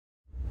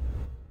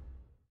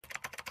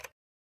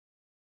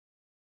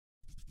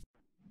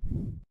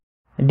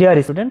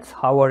Dear students,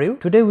 how are you?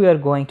 Today we are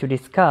going to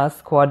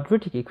discuss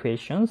quadratic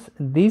equations.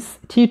 This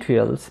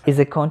tutorials is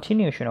a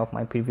continuation of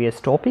my previous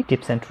topic,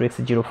 Tips and Tricks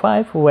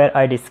 05, where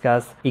I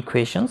discuss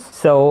equations.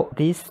 So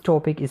this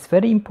topic is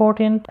very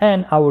important,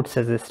 and I would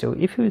suggest you,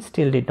 if you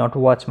still did not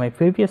watch my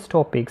previous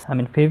topics,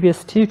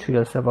 previous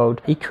tutorials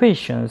about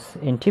equations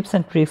in Tips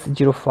and Tricks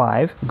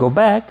 05, go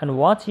back and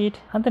watch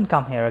it and then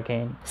come here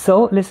again.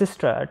 So let's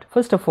start.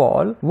 First of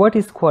all, what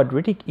is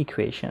quadratic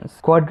equations?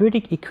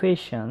 Quadratic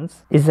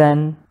equations is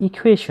an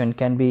equation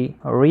can be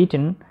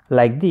written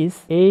like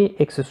this: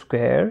 ax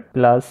square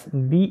plus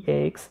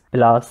bx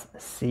plus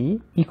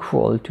c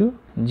equal to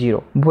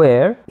 0,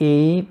 where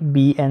a,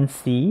 b and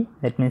c,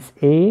 that means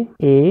a,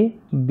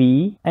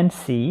 b and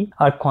c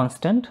are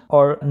constant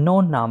or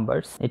known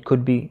numbers. It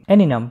could be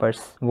any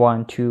numbers,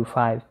 1, 2,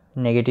 5,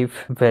 negative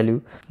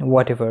value,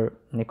 whatever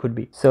it could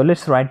be. So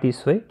let's write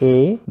this way: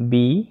 a,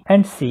 b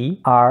and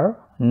c are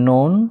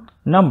known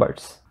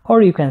numbers,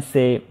 or you can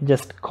say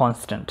just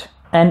constant,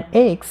 and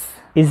x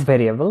is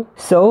variable.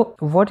 So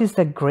what is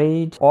the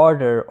grade,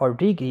 order or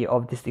degree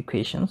of these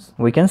equations?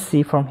 We can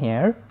see from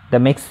here the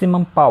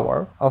maximum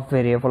power of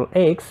variable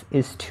x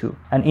is 2,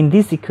 and in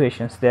these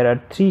equations there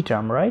are 3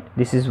 terms, right?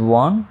 This is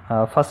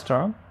first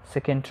term,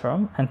 second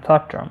term and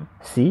third term.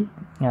 See,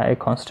 a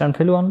constant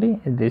value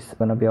only, this is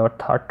gonna be our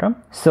third term.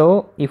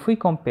 So if we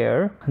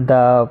compare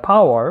the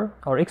power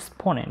or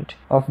exponent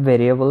of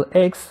variable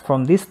x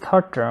from this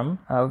third term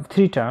of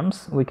 3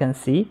 terms, we can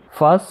see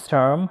first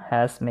term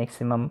has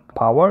maximum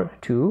power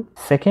 2,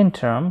 second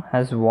term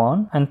has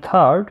 1, and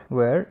third,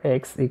 where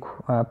x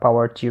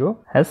power 0,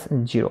 has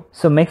 0.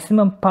 So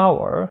maximum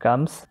power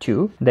comes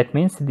 2. That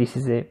means this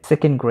is a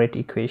second grade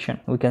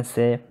equation. We can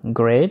say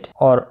grade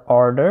or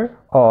order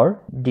or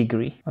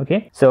degree.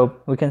 Okay, so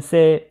we can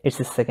say it's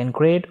a second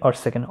grade or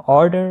second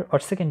order or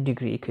second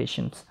degree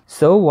equations.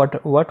 So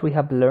what we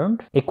have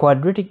learned, a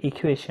quadratic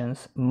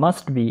equations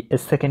must be a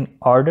second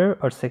order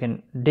or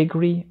second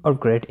degree or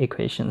grade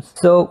equations.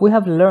 So we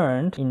have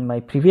learned in my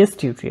previous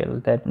tutorial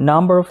that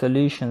number of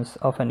solutions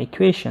of an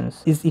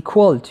equations is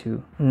equal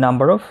to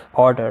number of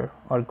order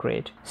or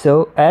grade.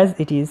 So as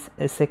it is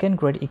a second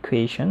grade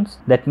equations,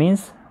 that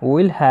means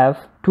we will have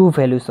 2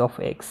 values of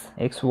x,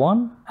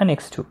 x1 and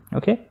x2.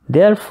 Okay,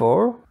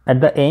 therefore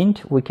at the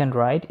end we can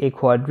write a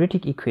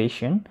quadratic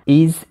equation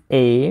is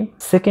a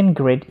second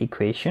grade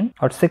equation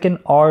or second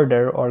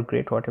order or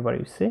grade, whatever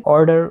you say,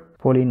 order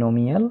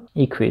polynomial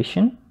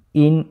equation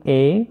in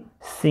a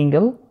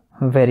single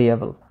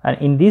variable, and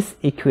in this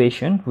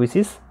equation which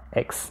is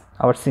x,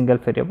 our single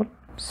variable.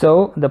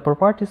 So the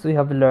properties we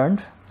have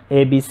learned: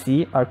 a, b,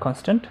 c are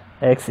constant,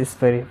 x is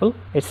variable,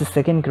 it's a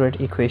second grade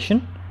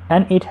equation,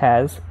 and it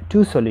has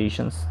 2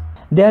 solutions.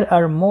 There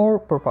are more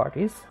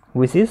properties,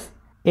 which is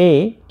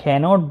a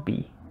cannot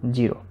be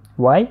 0.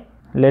 Why?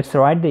 Let's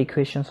write the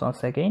equations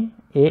once again: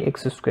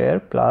 ax square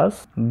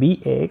plus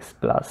bx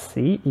plus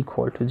c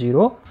equal to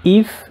 0.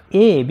 If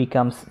a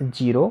becomes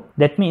 0,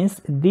 that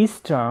means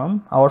this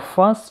term, our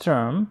first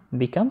term,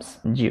 becomes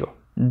 0.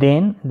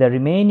 Then the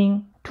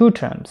remaining 2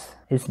 terms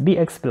is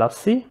bx plus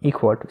c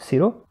equal to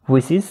 0,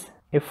 which is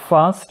a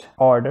first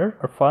order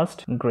or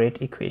first grade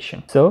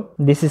equation. So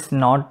this is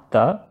not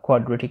the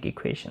quadratic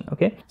equation.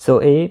 Okay,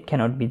 so a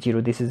cannot be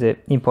 0. This is a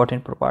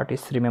important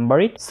properties, remember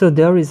it. So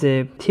there is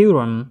a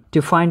theorem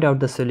to find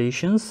out the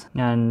solutions,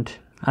 and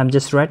I'm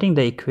just writing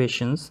the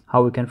equations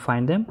how we can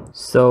find them.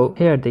 So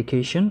here the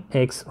equation: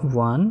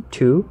 x1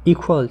 2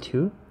 equal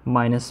to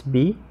minus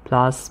b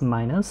plus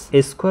minus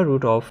a square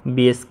root of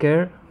b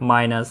square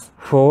minus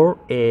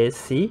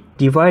 4ac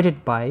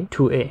divided by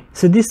 2a.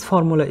 So this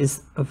formula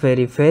is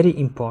very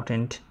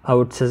important. I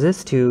would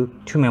suggest you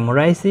to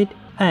memorize it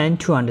and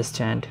to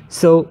understand.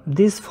 So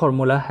this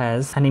formula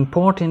has an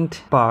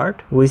important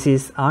part which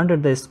is under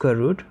the square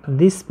root.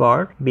 This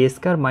part, b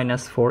square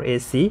minus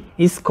 4ac,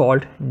 is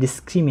called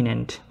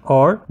discriminant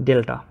or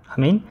delta.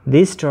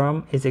 This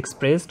term is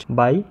expressed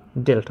by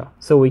delta.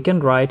 So we can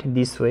write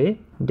this way: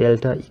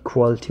 delta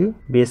equal to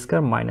b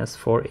square minus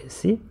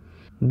 4ac.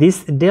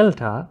 This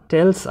delta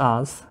tells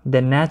us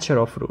the nature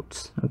of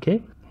roots.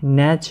 Okay,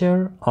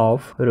 nature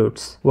of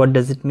roots. What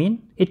does it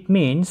mean? It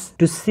means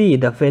to see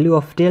the value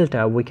of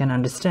delta, we can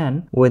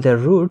understand whether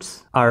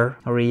roots are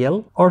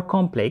real or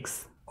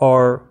complex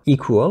or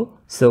equal.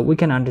 So we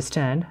can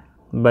understand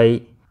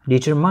by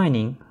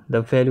determining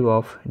the value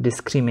of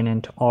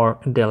discriminant or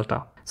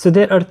delta. So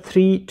there are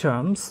 3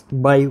 terms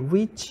by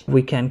which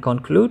we can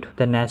conclude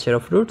the nature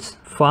of roots.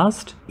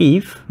 First,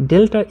 if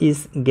delta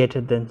is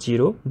greater than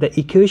 0, the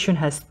equation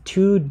has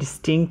 2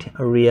 distinct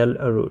real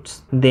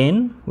roots.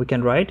 Then we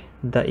can write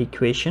the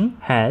equation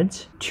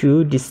has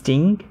 2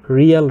 distinct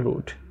real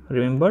root.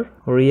 Remember,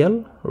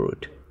 real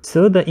root.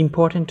 So the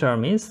important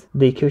term is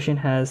the equation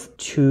has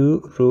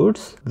 2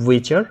 roots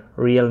which are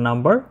real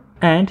number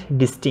and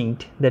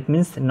distinct. That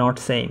means not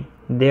same.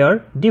 They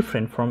are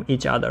different from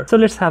each other. So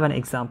let's have an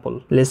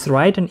example. Let's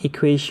write an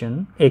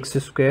equation: x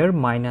square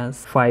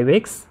minus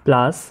 5x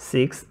plus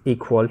 6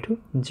 equal to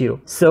 0.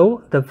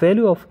 So the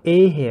value of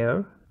a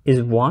here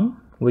is 1,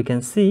 we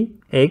can see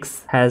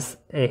x has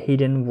a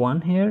hidden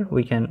 1 here,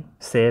 we can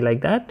say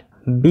like that,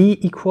 b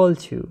equal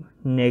to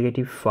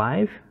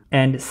 -5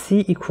 and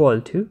c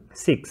equal to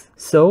 6.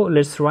 So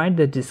let's write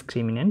the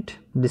discriminant.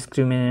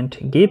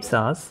 Discriminant gives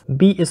us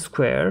b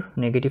square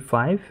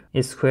 -5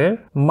 square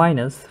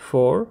minus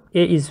 4,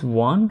 a is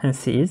 1 and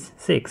c is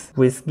 6,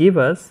 which give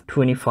us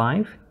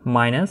 25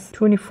 minus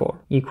 24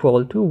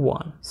 equal to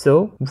 1.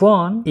 So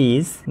 1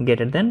 is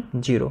greater than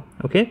 0.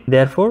 Okay,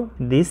 therefore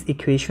this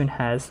equation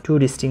has two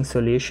distinct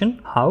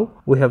solutions. How?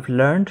 We have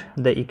learned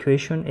the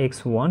equation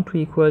x12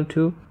 equal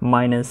to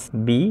minus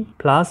b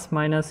plus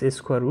minus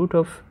square root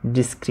of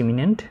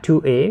discriminant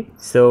 2a.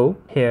 So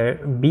here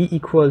b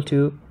equal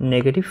to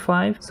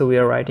 -5, so we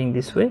are writing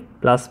this way,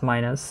 plus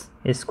minus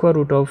square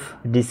root of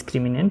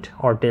discriminant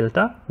or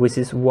delta, which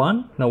is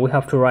 1. Now we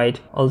have to write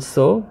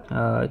also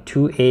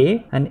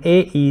 2a, and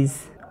a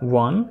is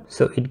 1,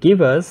 so it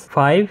gives us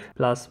 5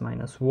 plus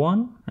minus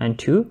 1 and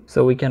 2.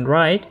 So we can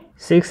write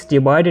 6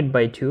 divided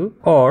by 2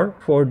 or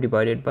 4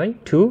 divided by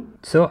 2.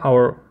 So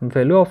our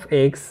value of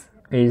x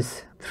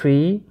is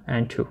 3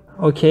 and 2.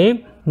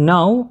 Okay,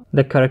 now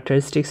the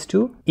characteristics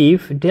too.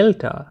 If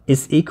delta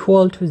is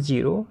equal to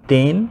 0,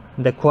 then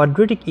the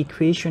quadratic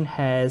equation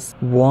has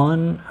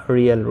one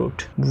real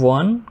root.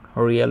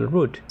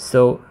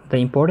 So the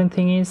important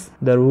thing is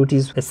the root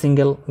is a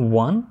single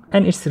 1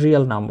 and it's a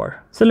real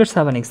number. So let's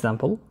have an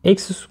example.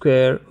 X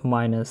square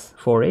minus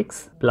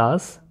 4x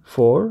plus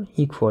 4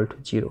 equal to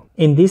 0.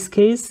 In this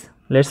case,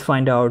 let's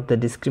find out the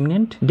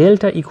discriminant.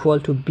 Delta equal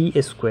to b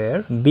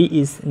square, b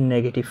is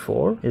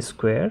 -4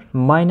 square,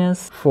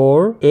 minus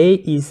 4, a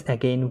is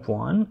again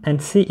 1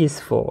 and c is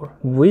 4,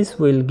 which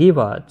will give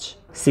us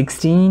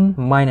 16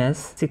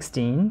 minus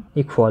 16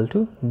 equal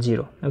to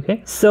 0.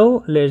 Okay,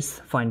 so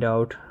let's find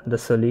out the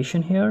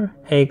solution here.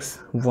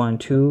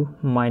 x12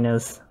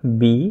 minus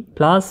b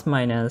plus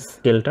minus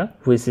delta,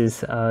 which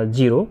is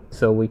 0,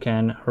 so we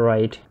can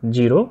write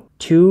 0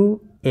 to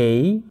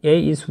a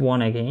is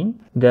 1 again,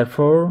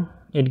 therefore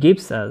it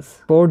gives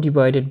us 4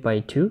 divided by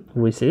 2,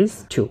 which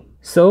is 2.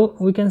 So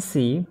we can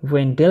see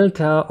when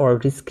delta or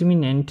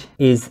discriminant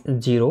is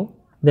 0,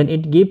 then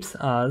it gives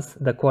us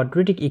the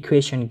quadratic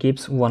equation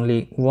gives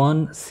only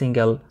one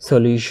single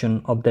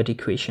solution of that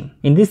equation.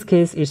 In this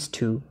case, it's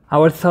 2.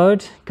 Our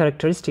third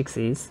characteristics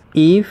is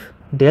if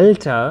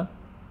delta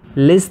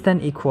less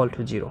than equal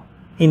to 0.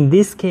 In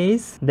this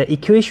case, the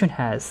equation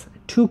has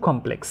two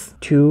complex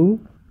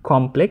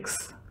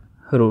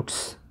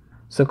roots.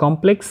 So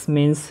complex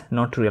means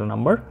not real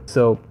number.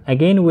 So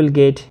again we'll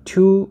get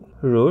two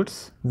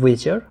roots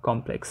which are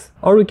complex.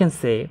 Or we can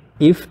say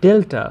if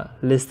delta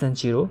less than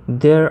 0,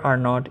 there are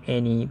not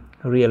any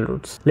real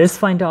roots. Let's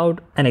find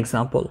out an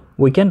example.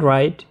 We can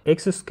write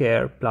x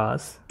square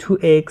plus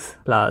 2x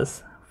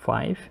plus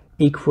 5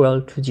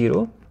 equal to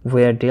 0,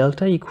 where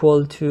delta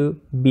equal to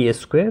b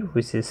square,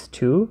 which is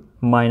 2,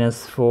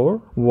 minus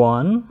 4,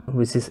 1,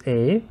 which is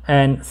a,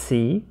 and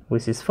c,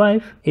 which is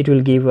 5. It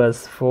will give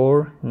us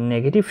 4,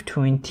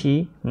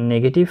 -20,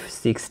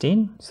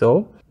 -16.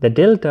 So the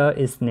delta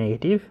is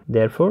negative,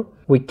 therefore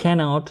we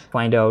cannot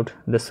find out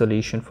the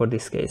solution for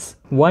this case.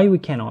 Why we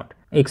cannot?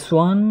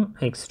 x1,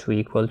 x2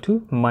 equal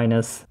to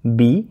minus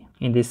b.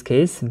 In this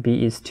case,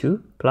 b is 2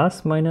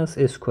 plus minus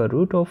a square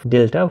root of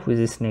delta, which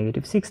is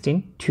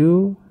 -16.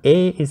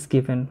 2a is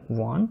given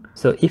 1.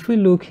 So if we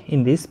look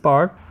in this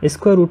part, a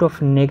square root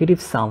of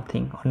negative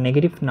something or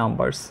negative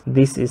numbers,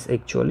 this is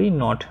actually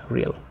not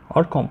real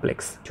or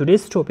complex.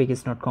 Today's topic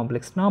is not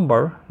complex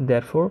number,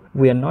 therefore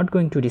we are not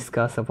going to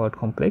discuss about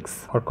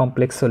complex or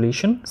complex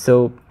solution.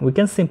 So we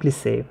can simply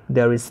say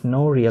there is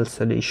no real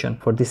solution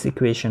for this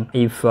equation.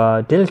 If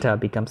delta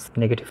becomes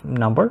negative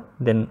number,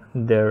 then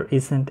there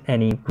isn't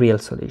any real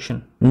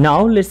solution.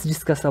 Now let's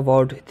discuss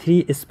about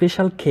three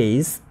special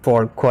case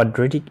for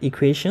quadratic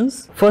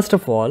equations. First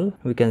of all,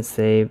 we can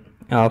say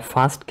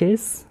first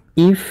case,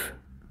 if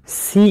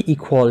c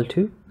equal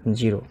to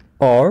 0,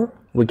 or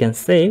we can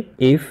say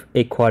if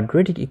a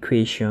quadratic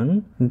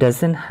equation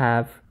doesn't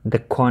have the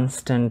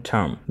constant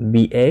term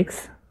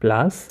bx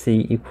plus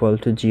c equal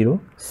to 0.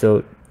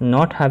 So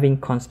not having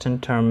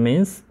constant term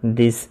means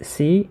this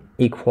c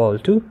equal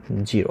to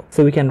 0.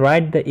 So we can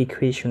write the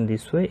equation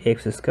this way,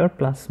 x square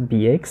plus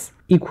bx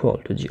equal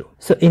to 0.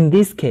 So in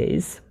this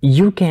case,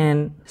 you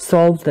can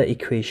solve the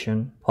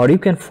equation, or you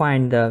can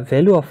find the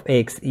value of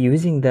x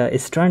using the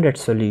standard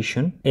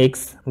solution,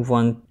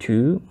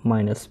 x12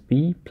 minus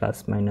b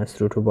plus minus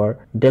root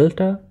over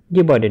delta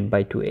divided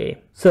by 2a.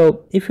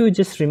 So if you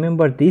just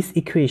remember this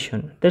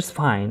equation, that's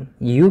fine.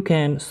 You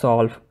can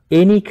solve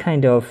any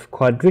kind of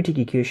quadratic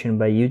equation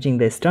by using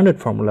the standard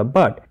formula.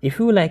 But if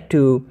you like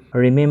to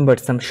remember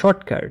some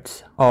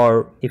shortcuts,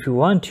 or if you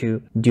want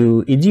to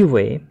do easy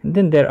way,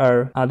 then there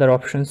are other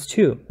options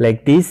too.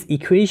 Like this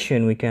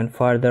equation, we can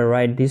further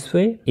write this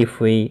way. If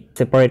we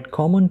separate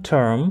common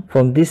term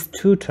from these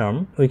two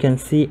terms, we can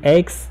see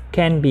x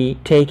can be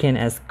taken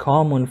as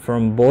common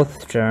from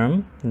both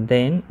terms,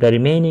 then the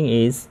remaining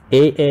is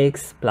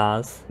ax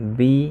plus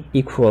b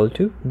equal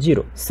to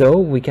 0. So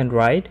we can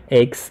write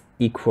x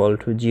equal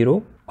to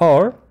 0,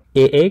 or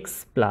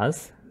ax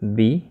plus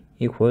b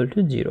equal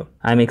to 0.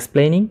 I'm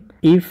explaining,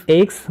 if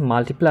x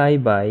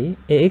multiplied by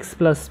ax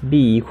plus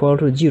b equal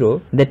to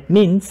 0, that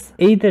means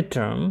either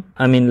term,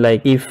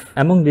 like if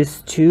among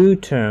these two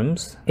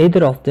terms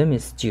either of them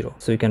is 0,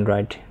 so you can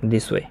write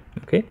this way,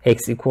 okay,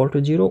 x equal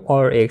to 0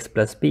 or ax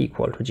plus b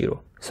equal to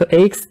 0. So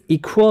x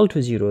equal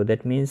to 0,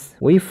 that means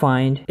we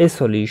find a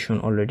solution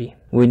already.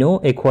 We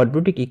know a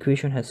quadratic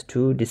equation has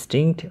two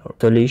distinct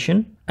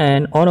solutions,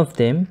 and one of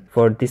them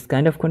for this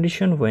kind of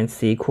condition when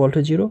c equal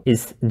to 0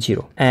 is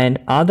 0, and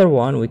other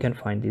one we can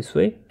find this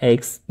way,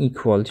 x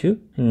equal to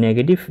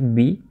negative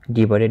b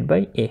divided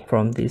by a.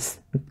 From this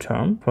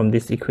term, from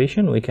this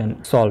equation, we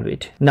can solve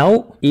it.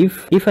 Now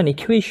if an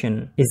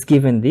equation is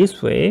given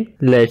this way,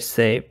 let's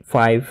say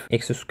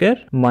 5x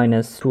square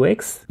minus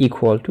 2x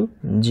equal to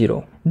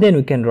 0, then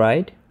we can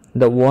write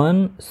the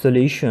one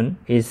solution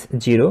is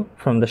 0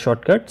 from the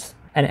shortcuts,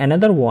 and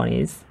another one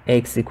is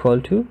x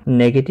equal to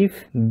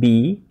negative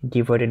b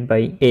divided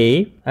by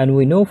a, and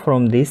we know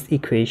from this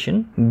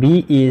equation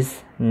b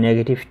is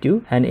negative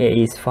 2 and a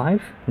is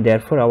 5,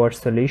 therefore our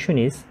solution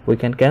is, we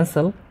can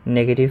cancel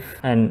negative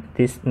and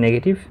this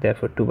negative,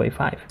 therefore 2 by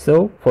 5.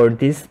 So for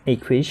this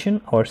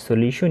equation our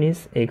solution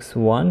is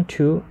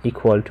x12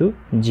 equal to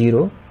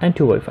 0 and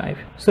 2 by 5.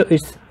 So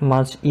it's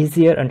much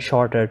easier and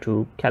shorter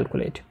to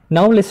calculate.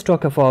 Now let's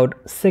talk about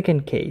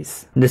second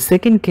case. The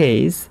second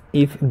case,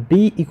 if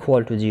b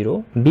equal to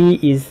 0, b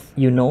is,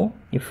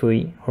 if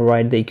we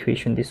write the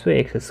equation this way,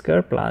 x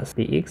square plus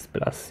bx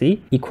plus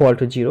c equal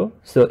to 0.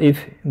 So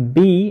if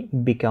b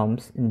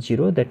becomes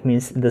 0, that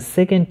means the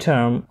second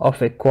term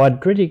of a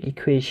quadratic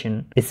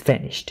equation is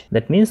vanished.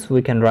 That means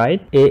we can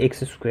write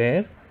ax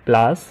square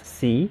plus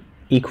c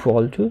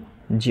equal to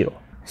 0.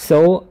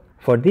 So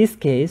for this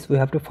case we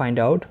have to find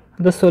out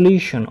the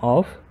solution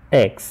of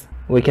x.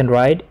 We can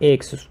write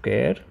ax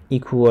square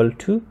equal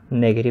to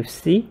negative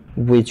c,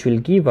 which will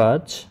give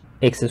us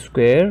x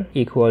square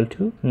equal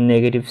to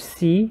negative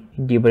c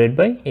divided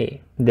by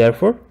a.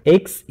 Therefore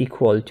x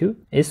equal to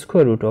a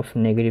square root of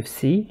negative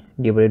c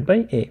divided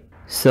by a.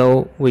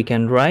 So we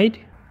can write,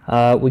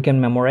 we can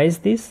memorize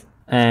this,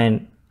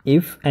 and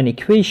if an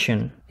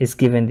equation is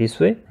given this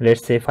way,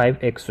 let's say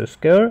 5x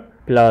square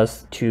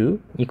plus 2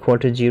 equal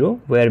to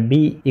 0, where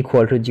b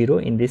equal to 0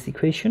 in this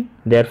equation,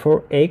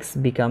 therefore x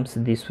becomes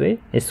this way,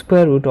 a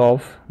square root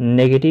of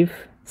negative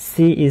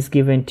c is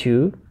given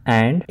 2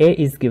 and a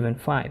is given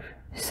 5.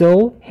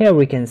 So here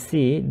we can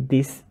see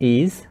this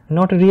is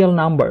not a real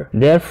number,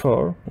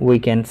 therefore we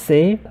can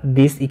say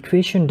this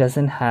equation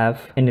doesn't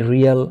have any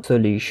real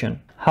solution.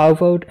 How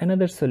about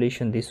another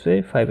solution this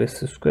way,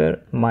 5x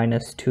square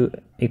minus 2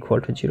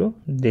 equal to 0.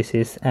 This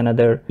is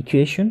another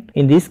equation.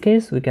 In this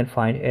case we can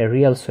find a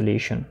real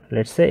solution.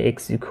 Let's say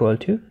x equal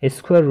to a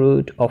square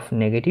root of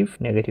negative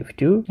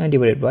 2 and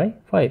divided by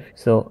 5.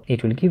 So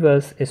it will give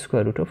us a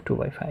square root of 2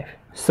 by 5.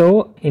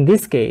 So in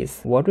this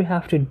case what we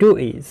have to do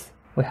is,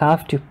 we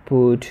have to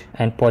put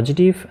a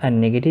positive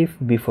and negative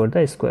before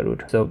the square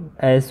root. So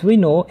as we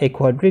know, a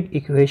quadratic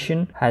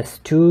equation has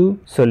two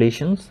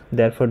solutions,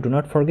 therefore do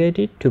not forget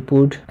it to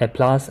put a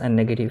plus and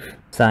negative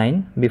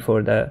sign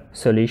before the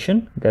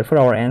solution. Therefore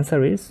our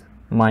answer is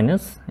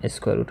minus a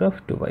square root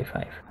of 2 by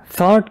 5.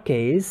 Third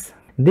case,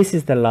 this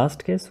is the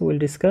last case we will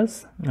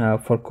discuss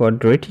for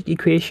quadratic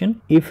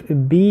equation. If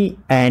b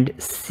and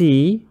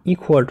c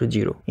equal to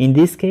 0, in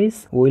this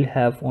case we will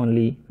have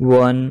only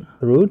one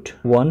root,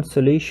 one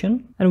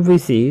solution, and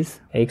which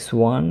is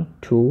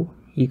x12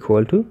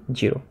 equal to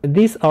 0.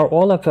 These are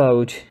all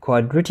about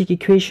quadratic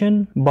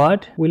equation,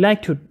 but we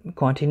like to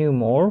continue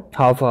more.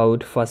 How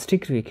about first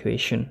degree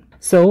equation?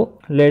 So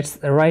let's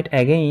write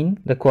again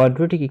the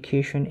quadratic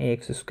equation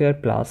ax square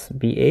plus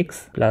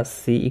bx plus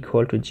c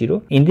equal to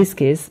 0. In this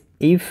case,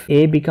 if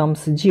a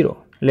becomes 0,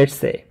 let's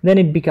say, then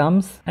it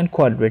becomes a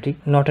quadratic,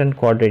 not a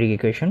quadratic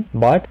equation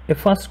but a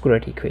first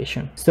quadratic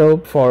equation. So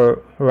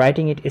for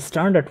writing it a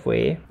standard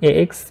way,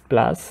 ax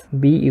plus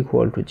b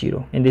equal to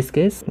 0. In this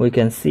case we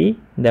can see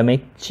the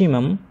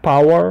maximum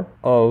power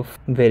of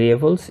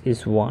variables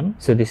is 1.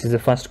 So this is the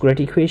first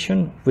quadratic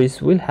equation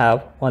which will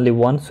have only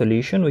one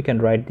solution. We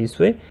can write this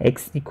way,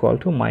 x equal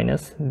to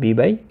minus b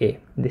by a.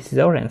 This is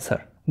our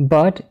answer.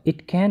 But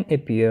it can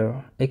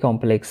appear a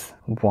complex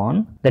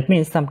one. That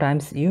means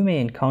sometimes you may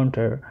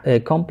encounter a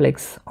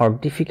complex or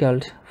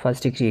difficult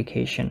first degree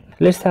equation.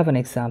 Let's have an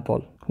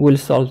example. We'll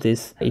solve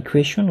this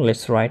equation.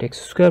 Let's write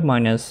x square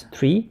minus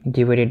 3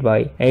 divided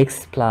by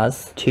x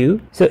plus 2.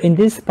 So in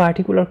this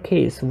particular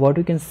case what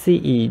we can see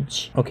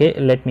is, okay,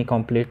 let me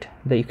complete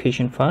the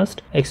equation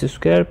first. X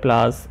square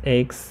plus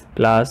x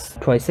plus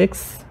twice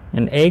x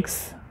and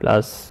x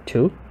plus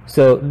 2.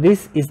 So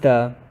this is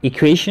the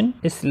equation.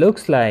 It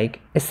looks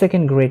like a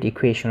second grade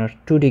equation or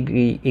 2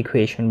 degree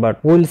equation, but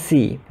we'll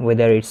see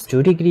whether it's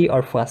 2 degree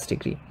or first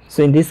degree.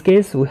 So in this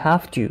case we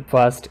have to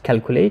first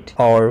calculate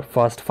or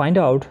first find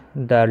out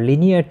the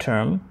linear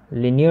term,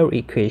 linear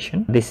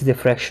equation. This is a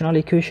fractional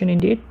equation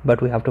indeed,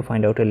 but we have to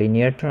find out a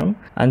linear term,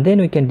 and then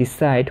we can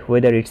decide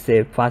whether it's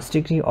a first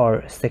degree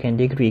or second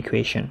degree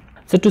equation.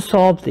 So to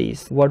solve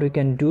this, what we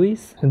can do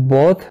is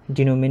both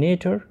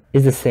denominator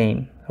is the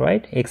same,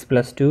 right? X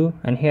plus 2,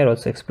 and here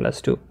also x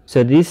plus 2.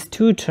 So these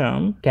two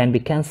terms can be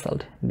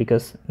cancelled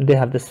because they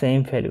have the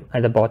same value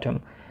at the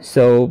bottom.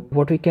 So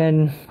what we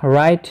can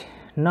write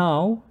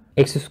now,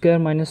 x square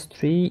minus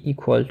 3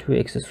 equal to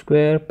x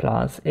square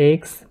plus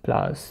x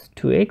plus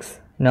 2x.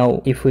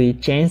 Now if we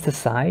change the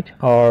side,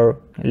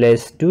 or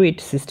let's do it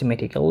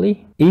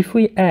systematically, if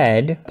we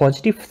add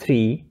positive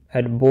 3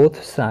 at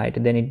both sides,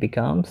 then it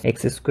becomes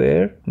x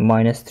square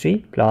minus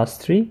 3 plus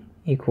 3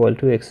 equal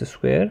to x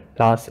square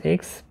plus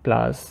x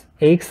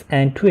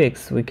and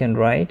 2x, we can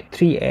write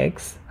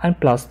 3x and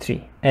plus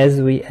 3,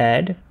 as we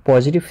add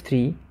positive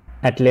 3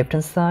 at left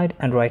hand side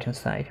and right hand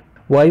side.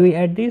 Why we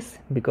add this?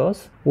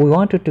 Because we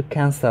wanted to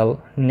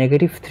cancel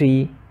negative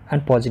 3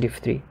 and positive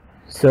 3,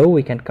 so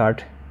we can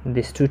cut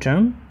this two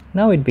term.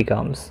 Now it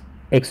becomes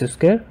x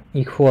square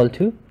equal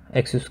to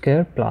x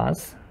square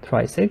plus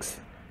thrice x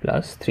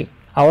plus 3.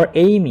 Our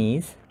aim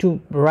is to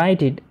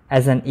write it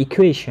as an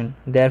equation,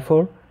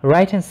 therefore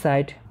right hand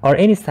side or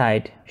any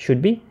side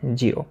should be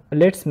 0.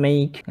 Let's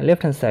make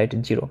left hand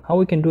side 0. How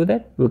we can do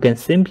that? We can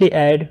simply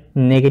add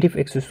negative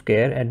x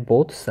square at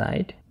both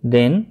sides,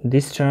 then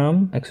this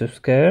term x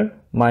square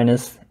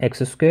minus x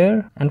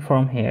square, and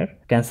from here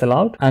cancel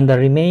out, and the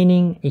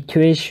remaining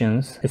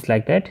equations is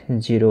like that: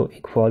 0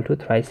 equal to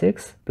thrice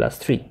x plus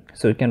 3.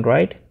 So we can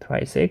write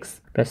thrice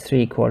x plus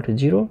 3 equal to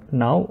 0.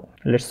 Now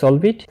let's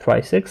solve it.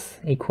 Thrice x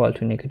equal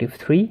to negative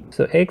 3,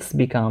 so x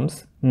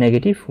becomes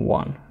negative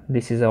 1.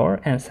 This is our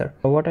answer.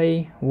 What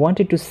I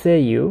wanted to say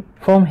you,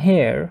 from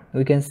here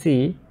we can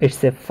see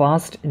it's a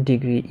first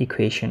degree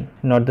equation,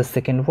 not the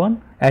second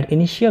one. At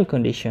initial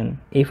condition,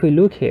 if we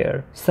look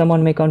here,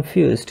 someone may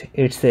confused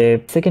it's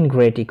a second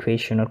grade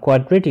equation or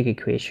quadratic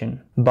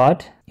equation,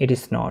 but it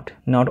is not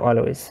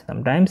always.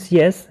 Sometimes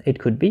yes, it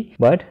could be,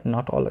 but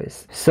not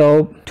always.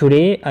 So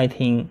today I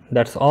think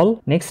that's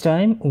all. Next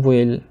time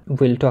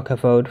we'll talk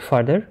about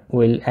further.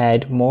 We'll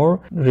add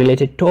more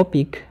related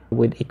topic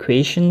with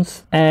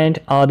equations and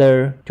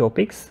other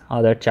topics,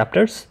 other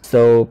chapters.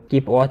 So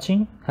keep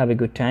watching, have a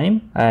good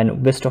time,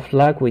 and best of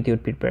luck with your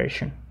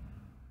preparation.